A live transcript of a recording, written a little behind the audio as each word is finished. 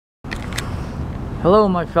Hello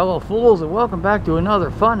my fellow fools, and welcome back to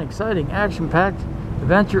another fun, exciting, action-packed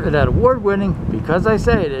adventure at that award-winning, because I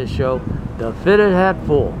say it is show, The Fitted Hat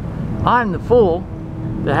Fool. I'm the fool,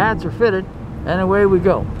 the hats are fitted, and away we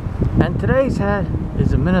go. And today's hat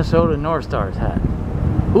is a Minnesota North Stars hat,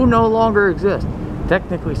 who no longer exist.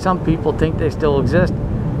 Technically some people think they still exist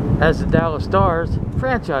as the Dallas Stars,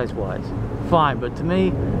 franchise-wise. Fine, but to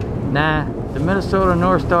me, nah, the Minnesota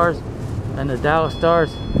North Stars and the Dallas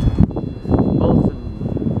Stars,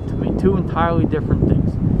 two entirely different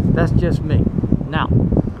things. That's just me. Now,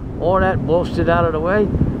 all that bullshit out of the way,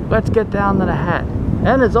 let's get down to the hat.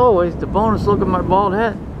 And as always, the bonus look at my bald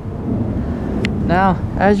head. Now,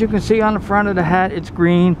 as you can see on the front of the hat, it's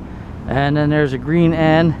green, and then there's a green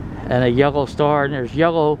N and a yellow star, and there's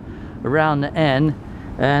yellow around the N,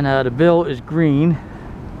 and the bill is green.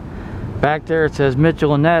 Back there it says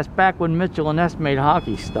Mitchell and Ness, back when Mitchell and Ness made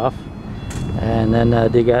hockey stuff. And then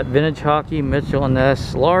they got vintage hockey, Mitchell and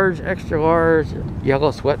Ness, large, extra large,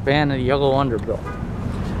 yellow sweatband, and a yellow underbill.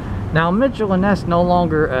 Now Mitchell and Ness no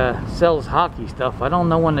longer sells hockey stuff. I don't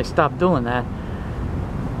know when they stopped doing that.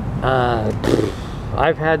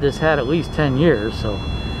 I've had this hat at least 10 years, so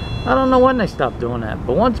I don't know when they stopped doing that.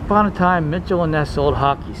 But once upon a time, Mitchell and Ness sold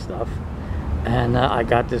hockey stuff, and I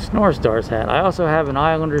got this North Stars hat. I also have an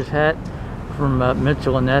Islanders hat from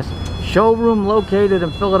Mitchell and Ness, showroom located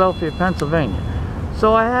in Philadelphia, Pennsylvania.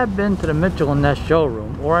 So I have been to the Mitchell and Ness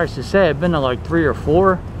showroom, or I should say I've been to like 3 or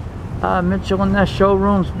 4 Mitchell and Ness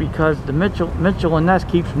showrooms, because the Mitchell and Ness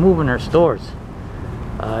keeps moving their stores.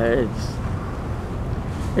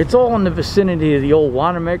 It's all in the vicinity of the old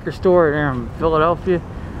Wanamaker store there in Philadelphia,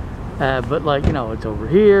 but like, you know, it's over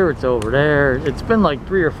here, it's over there. It's been like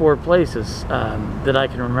 3 or 4 places that I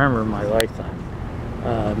can remember in my lifetime.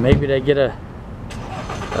 Maybe they get a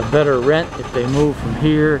better rent if they move from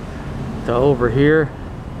here to over here.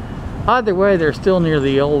 Either way, they're still near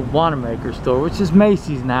the old Wanamaker store, which is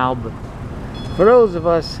Macy's now. But for those of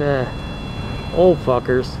us old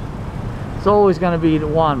fuckers, it's always going to be the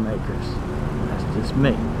Wanamakers. That's just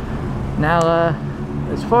me. Now,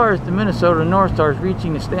 as far as the Minnesota North Stars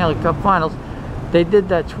reaching the Stanley Cup Finals, they did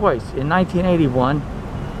that twice. In 1981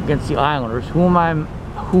 against the Islanders, who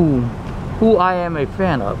I am a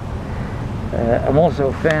fan of. I'm also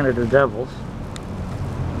a fan of the Devils,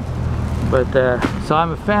 but so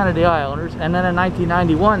I'm a fan of the Islanders. And then in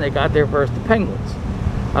 1991 they got there versus the Penguins.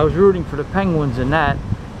 I was rooting for the Penguins in that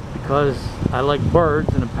because I like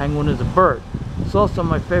birds, and a penguin is a bird. It's also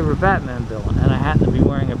my favorite Batman villain, and I happen to be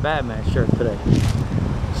wearing a Batman shirt today.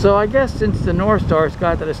 So I guess since the North Stars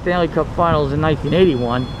got to the Stanley Cup Finals in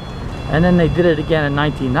 1981, and then they did it again in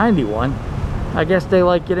 1991, I guess they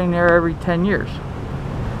like getting there every 10 years.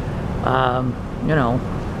 You know,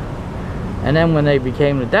 and then when they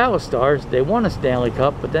became the Dallas Stars, they won a Stanley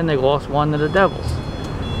Cup, but then they lost one to the Devils,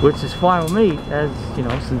 which is fine with me, as you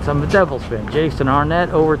know, since I'm a Devils fan. Jason Arnett,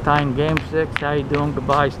 overtime, game 6, how you doing,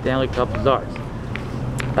 goodbye, Stanley Cup is ours.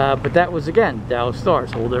 But that was, again, Dallas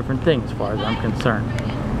Stars, whole different thing as far as I'm concerned.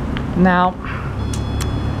 Now,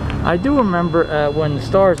 I do remember when the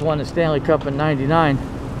Stars won the Stanley Cup in '99,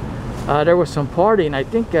 there was some party, and I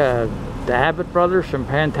think the Abbott brothers from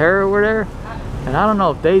Pantera were there, and I don't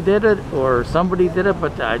know if they did it or somebody did it,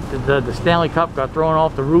 but the Stanley Cup got thrown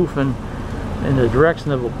off the roof and in the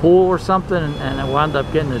direction of a pool or something, and it wound up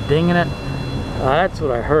getting a ding in it. That's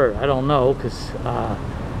what I heard. I don't know, because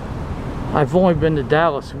I've only been to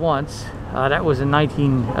Dallas once. That was in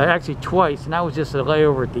actually twice, and that was just a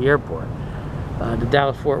layover at the airport, the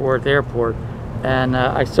Dallas-Fort Worth airport, and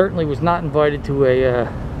I certainly was not invited to a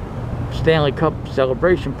Stanley Cup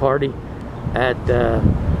celebration party at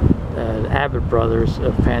Abbott Brothers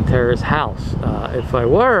of Pantera's house. If I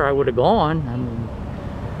were, I would have gone. I mean,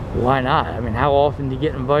 why not? I mean, how often do you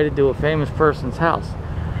get invited to a famous person's house?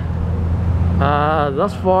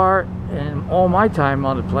 Thus far, in all my time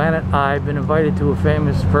on the planet, I've been invited to a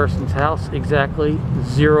famous person's house exactly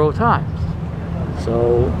 0 times.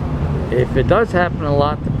 So, if it does happen a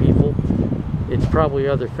lot to people, it's probably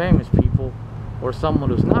other famous people, or someone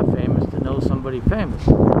who's not famous to know somebody famous.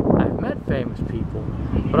 I've met famous people,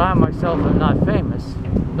 but I myself am not famous,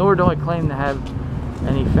 nor do I claim to have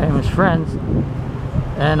any famous friends,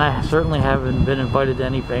 and I certainly haven't been invited to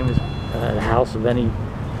any famous house of any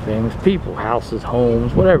famous people, houses,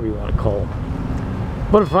 homes, whatever you want to call them.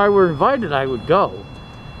 But if I were invited, I would go.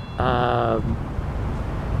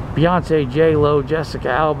 Beyonce, J-Lo, Jessica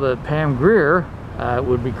Alba, Pam Grier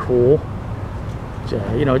would be cool.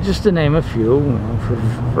 You know, just to name a few, you know,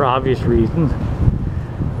 for obvious reasons.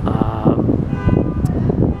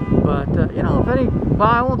 But you know, if any, well,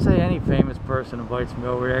 I won't say any famous person invites me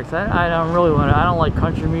over there, because I don't really want to. I don't like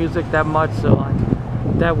country music that much, so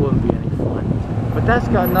that wouldn't be any fun. But that's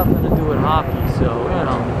got nothing to do with hockey, so, you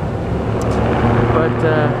know. But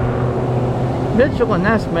Mitchell and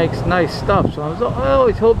Ness makes nice stuff, so I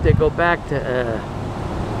always hope they go back to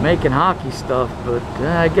making hockey stuff, but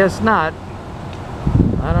I guess not.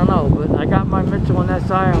 I don't know, but I got my Mitchell and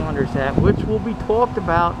Ness Islanders hat, which will be talked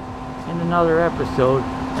about in another episode.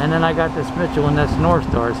 And then I got this Mitchell and Ness North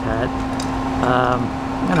Stars hat.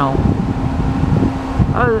 You know,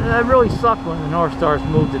 I really sucked when the North Stars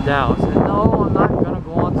moved to Dallas. And no, I'm not going to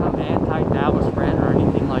go on some anti-Dallas rant or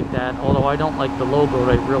anything like that, although I don't like the logo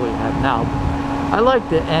they really have now. I like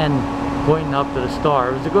the N pointing up to the star.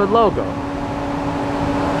 It was a good logo.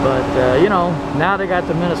 But, you know, now they got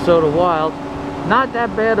the Minnesota Wild. Not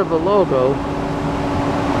that bad of a logo.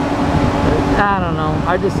 I don't know.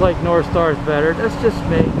 I just like North Stars better. That's just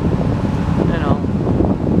me. You know.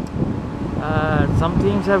 Some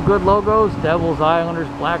teams have good logos. Devils, Islanders,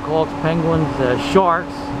 Blackhawks, Penguins,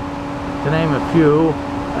 Sharks, to name a few.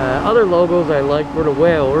 Other logos I liked were the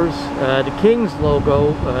Whalers. The Kings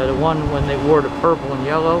logo, the one when they wore the purple and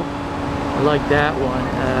yellow. I like that one.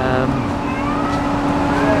 I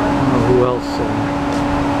don't know who else.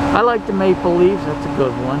 I like the Maple Leafs. That's a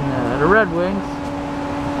good one. The Red Wings.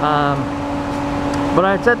 But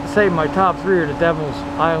I'd set to say my top three are the Devils,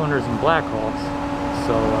 Islanders, and Blackhawks.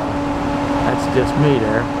 So that's just me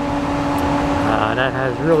there. That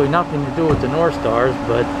has really nothing to do with the North Stars,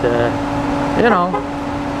 but you know,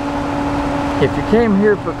 if you came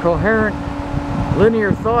here for coherent,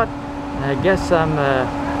 linear thought, I guess I'm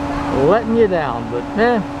letting you down. But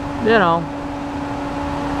you know,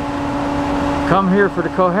 come here for the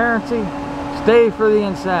coherency, stay for the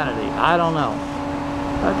insanity. I don't know.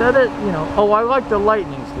 You know, oh, I like the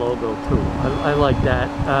Lightning's logo too. I like that.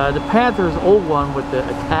 The Panthers' old one with the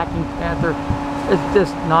attacking panther, it's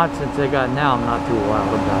just nonsense they got now. I'm not too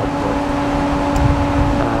wild about, but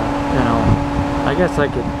you know, I guess I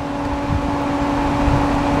could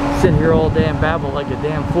sit here all day and babble like a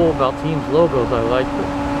damn fool about teams' logos I like. But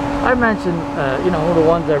I mentioned, you know, the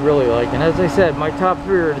ones I really like, and as I said, my top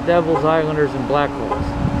three are the Devils, Islanders, and Blackhawks.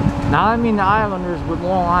 Now, I mean the Islanders with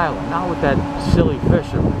Long Island, not with that silly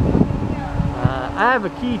fisherman. I have a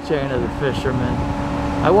keychain of the fisherman.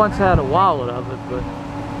 I once had a wallet of it, but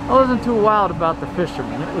I wasn't too wild about the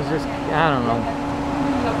fisherman. It was just, I don't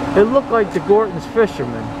know. It looked like the Gorton's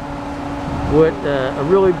fisherman with a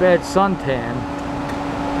really bad suntan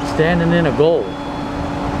standing in a goal.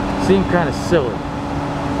 Seemed kind of silly.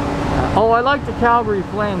 Oh, I like the Calgary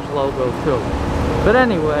Flames logo too. But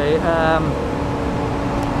anyway,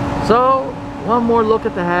 so, one more look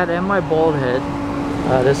at the hat and my bald head.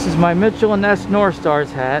 This is my Mitchell and Ness North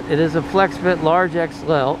Stars hat. It is a flex fit large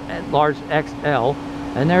XL,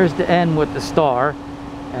 and there's the N with the star,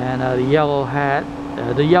 and the yellow hat,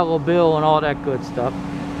 the yellow bill, and all that good stuff.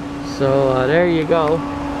 So there you go.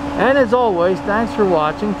 And as always, thanks for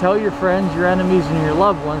watching. Tell your friends, your enemies, and your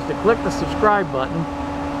loved ones to click the subscribe button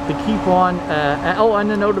to keep on, oh, and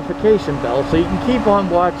the notification bell, so you can keep on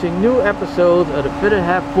watching new episodes of the Fitted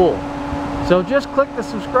Hat Fool. So just click the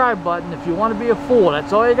subscribe button if you want to be a fool.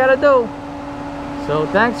 That's all you got to do. So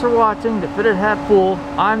thanks for watching the Fitted Hat Fool.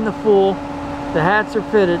 I'm the fool. The hats are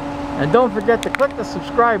fitted. And don't forget to click the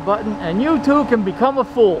subscribe button, and you too can become a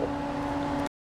fool.